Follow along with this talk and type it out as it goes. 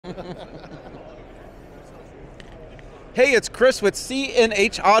Hey, it's Chris with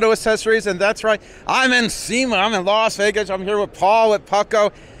C&H Auto Accessories, and that's right, I'm in SEMA, I'm in Las Vegas. I'm here with Paul with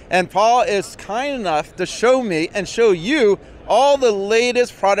Putco, and Paul is kind enough to show me and show you all the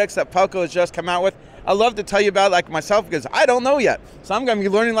latest products that Putco has just come out with. I love to tell you about it like myself because I don't know yet, so I'm going to be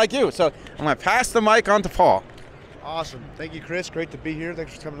learning like you. So I'm going to pass the mic on to Paul. Awesome. Thank you, Chris. Great to be here.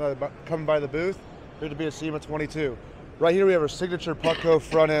 Thanks for coming by the booth. Great to be at SEMA 22. Right here we have our signature Putco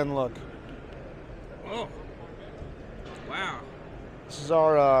front end look. Oh. Wow. This is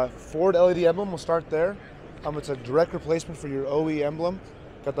our Ford LED emblem. We'll start there. It's a direct replacement for your OE emblem.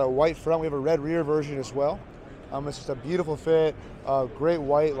 Got the white front. We have a red rear version as well. It's just a beautiful fit, great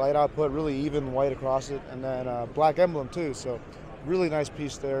white light output, really even white across it, and then black emblem too, so really nice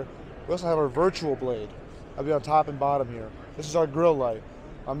piece there. We also have our virtual blade. I'll be on top and bottom here. This is our grill light.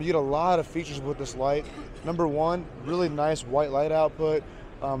 You get a lot of features with this light. Number one, really nice white light output,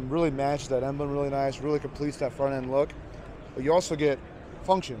 really matches that emblem really nice, really completes that front end look. But you also get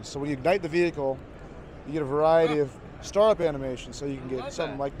functions. So when you ignite the vehicle, you get a variety of startup animations. So you can get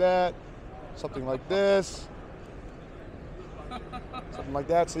something like that, something like this, something like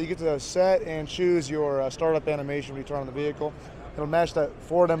that. So you get to set and choose your startup animation when you turn on the vehicle. It'll match that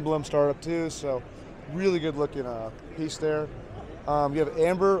Ford emblem startup too. So really good looking piece there. You have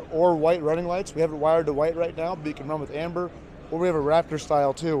amber or white running lights. We have it wired to white right now, but you can run with amber. Or we have a Raptor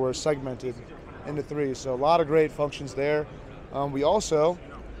style too, where it's segmented into three. So a lot of great functions there. We also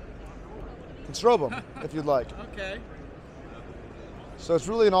can strobe them if you'd like. Okay. So it's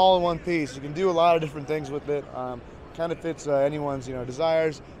really an all-in-one piece. You can do a lot of different things with it. Kind of fits anyone's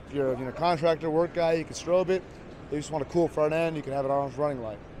desires. If you're a contractor, work guy, you can strobe it. If you just want a cool front end, you can have it on running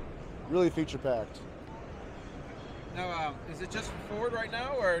light. Really feature-packed. Now, is it just for Ford right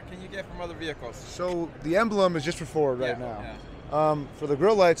now, or can you get from other vehicles? So the emblem is just for Ford right now. Yeah. For the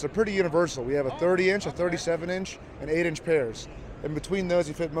grill lights, they're pretty universal. We have a 30-inch, a 37-inch, and 8-inch pairs. In between those,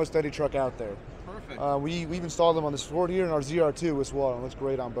 you fit most any truck out there. Perfect. We've installed them on this Ford here and our ZR2 as well, and it looks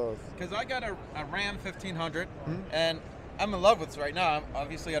great on both. Because I got a Ram 1500, and I'm in love with this right now.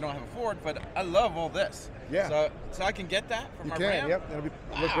 Obviously, I don't have a Ford, but I love all this. Yeah. So I can get that for my Ram? You can, yep.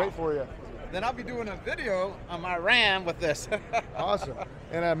 It'll look great for you. Then I'll be doing a video on my Ram with this. Awesome.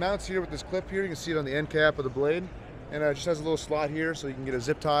 And it mounts here with this clip here. You can see it on the end cap of the blade. And it just has a little slot here so you can get a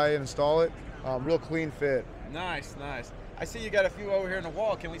zip tie and install it. Real clean fit. Nice, nice. I see you got a few over here in the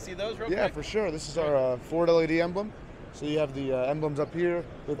wall. Can we see those real quick? Yeah, for sure. This is our Ford LED emblem. So you have the emblems up here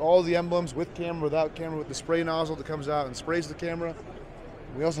with all the emblems, with camera, without camera, with the spray nozzle that comes out and sprays the camera.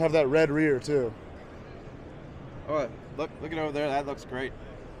 We also have that red rear too. Oh, look it over there. That looks great.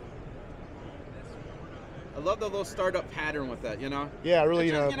 I love the little startup pattern with that, Yeah, really,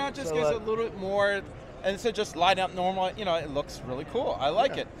 it just gives a little bit more, and instead of just light up normal, it looks really cool. I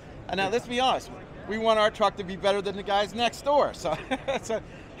like it. And now let's be honest, we want our truck to be better than the guys next door. So, so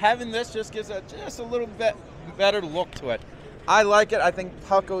having this just gives just a little bit better look to it. I like it. I think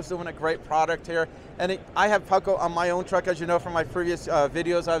Putco's doing a great product here. And I have Putco on my own truck, as you know from my previous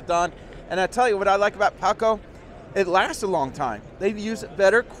videos I've done. And I tell you what I like about Putco, it lasts a long time. They use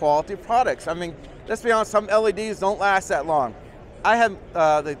better quality products. I mean, let's be honest, some LEDs don't last that long. I have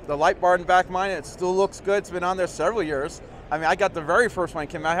the light bar in the back of mine, it still looks good. It's been on there several years. I mean, I got the very first one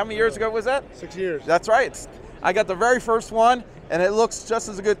came out. How many years ago was that? 6 years. That's right. I got the very first one, and it looks just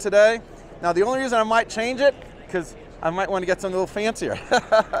as good today. Now, the only reason I might change it, because I might want to get something a little fancier.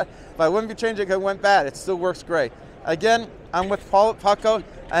 But I wouldn't be changing it because it went bad. It still works great. Again, I'm with Paul at Putco,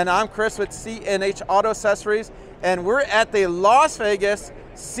 and I'm Chris with C&H Auto Accessories, and we're at the Las Vegas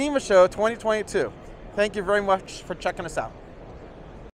SEMA Show 2022. Thank you very much for checking us out.